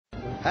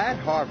At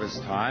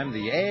harvest time,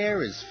 the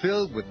air is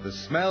filled with the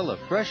smell of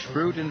fresh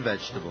fruit and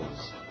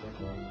vegetables.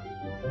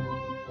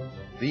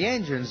 The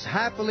engines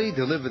happily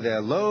deliver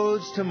their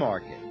loads to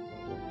market.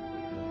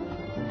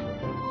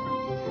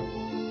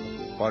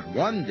 But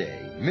one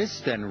day,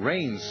 mist and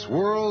rain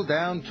swirled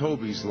down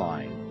Toby's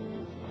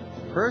line.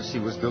 Percy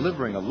was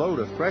delivering a load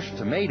of fresh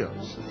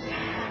tomatoes.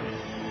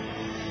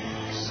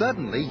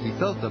 Suddenly, he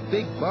felt a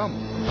big bump.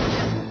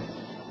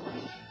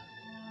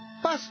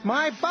 "Bust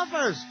my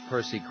buffers!"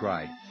 Percy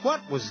cried.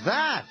 "What was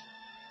that?"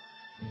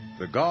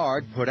 The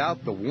guard put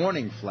out the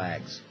warning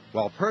flags,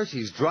 while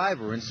Percy's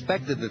driver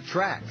inspected the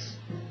tracks.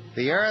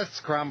 "The earth's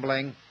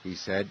crumbling," he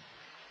said.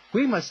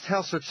 "We must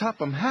tell Sir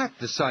Topham Hatt,"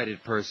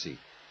 decided Percy.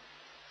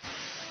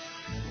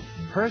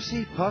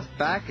 Percy puffed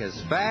back as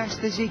fast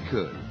as he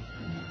could.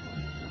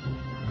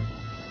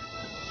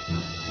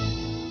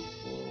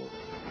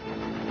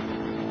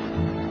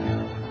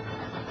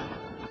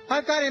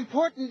 "I've got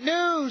important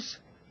news.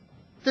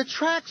 The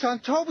tracks on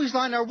Toby's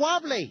line are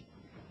wobbly."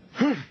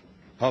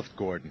 Huffed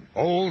Gordon.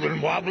 "Old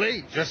and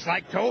wobbly, just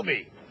like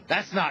Toby.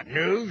 That's not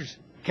news.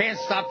 Can't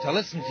stop to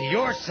listen to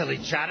your silly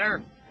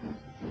chatter."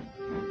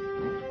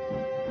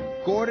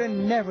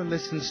 "Gordon never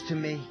listens to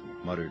me,"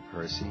 muttered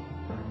Percy.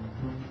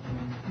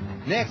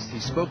 Next, he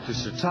spoke to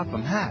Sir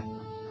Topham Hatt.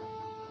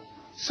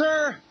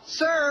 Sir!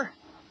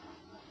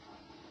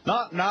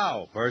 "Not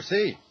now,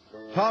 Percy.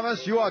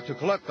 Thomas, you are to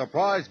collect the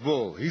prize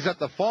bull. He's at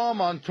the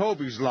farm on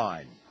Toby's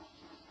line."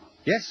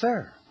 "Yes,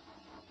 sir."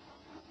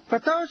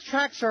 "But those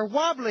tracks are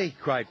wobbly,"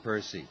 cried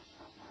Percy.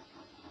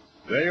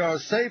 "They are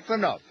safe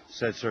enough,"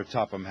 said Sir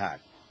Topham Hatt.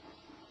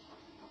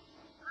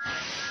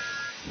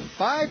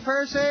 "Bye,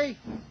 Percy."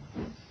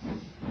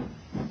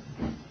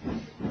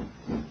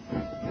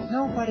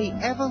 "Nobody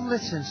ever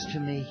listens to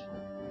me."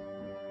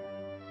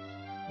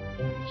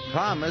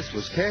 Thomas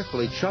was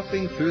carefully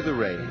chuffing through the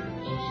rain.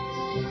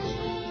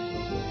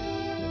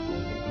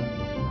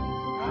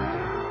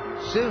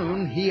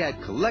 Soon he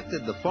had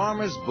collected the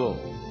farmer's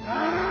bull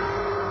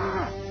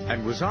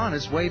and was on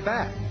his way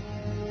back.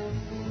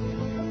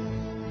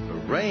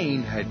 The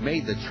rain had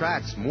made the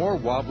tracks more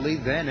wobbly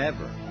than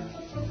ever.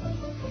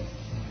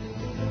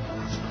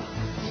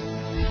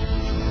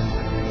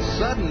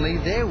 Suddenly,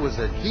 there was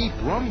a deep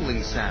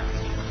rumbling sound.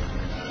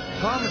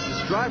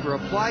 Thomas's driver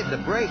applied the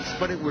brakes,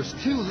 but it was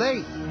too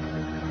late.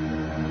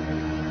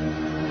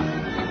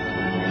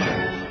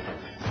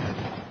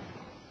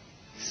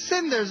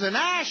 "Cinders and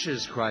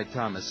ashes!" cried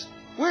Thomas.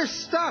 "We're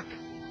stuck!"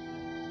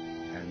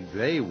 And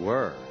they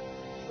were.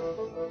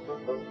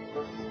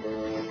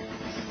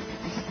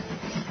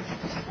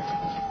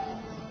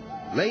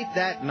 Late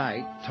that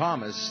night,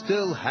 Thomas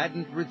still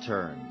hadn't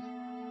returned.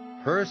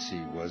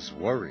 Percy was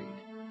worried.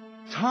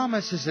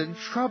 "Thomas is in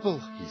trouble,"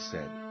 he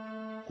said.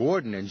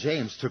 Gordon and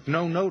James took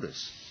no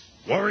notice.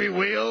 "Worry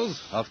wheels?"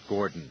 huffed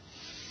Gordon.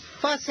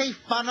 "Fussy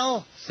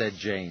funnel," said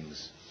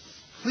James.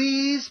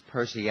 "Please,"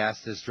 Percy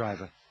asked his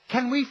driver,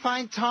 "can we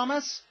find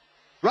Thomas?"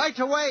 "Right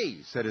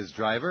away," said his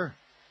driver.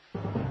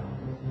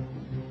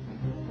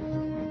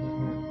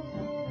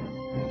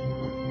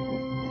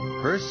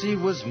 Percy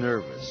was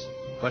nervous,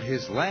 but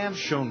his lamp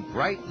shone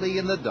brightly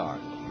in the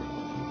dark.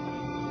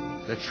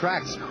 The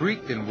tracks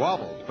creaked and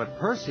wobbled, but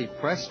Percy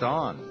pressed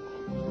on.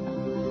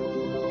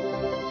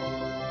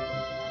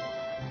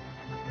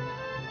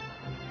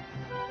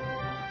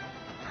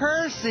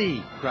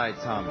 "Percy!" cried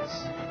Thomas.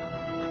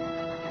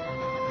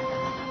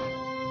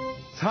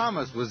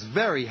 Thomas was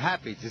very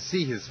happy to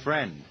see his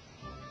friend.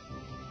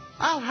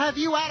 "I'll have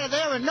you out of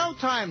there in no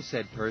time,"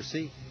 said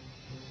Percy.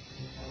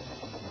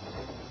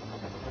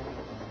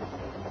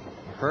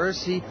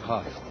 Percy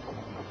puffed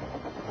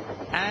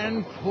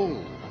and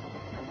pulled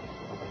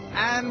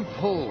and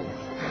pulled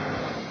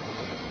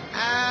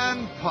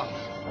and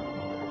puffed.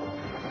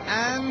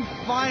 And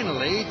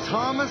finally,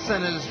 Thomas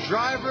and his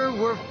driver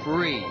were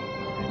free.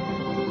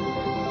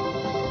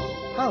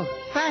 "Oh,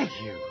 thank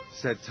you,"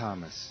 said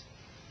Thomas.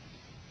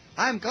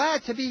 "I'm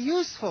glad to be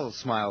useful,"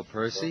 smiled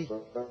Percy.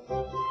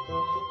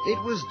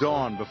 It was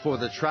dawn before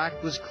the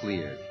track was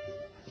cleared.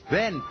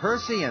 Then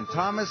Percy and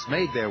Thomas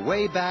made their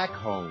way back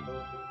home.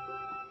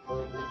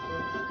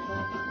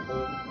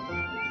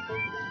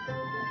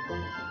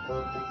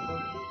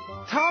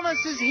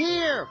 "Thomas is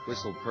here,"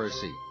 whistled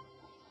Percy.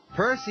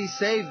 "Percy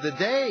saved the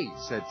day,"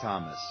 said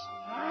Thomas.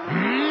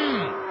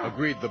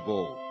 Agreed the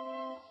bull.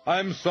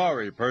 "I'm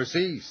sorry,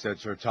 Percy," said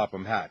Sir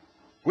Topham Hatt.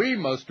 "We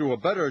must do a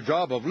better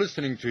job of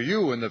listening to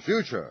you in the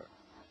future."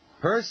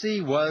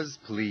 Percy was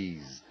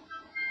pleased.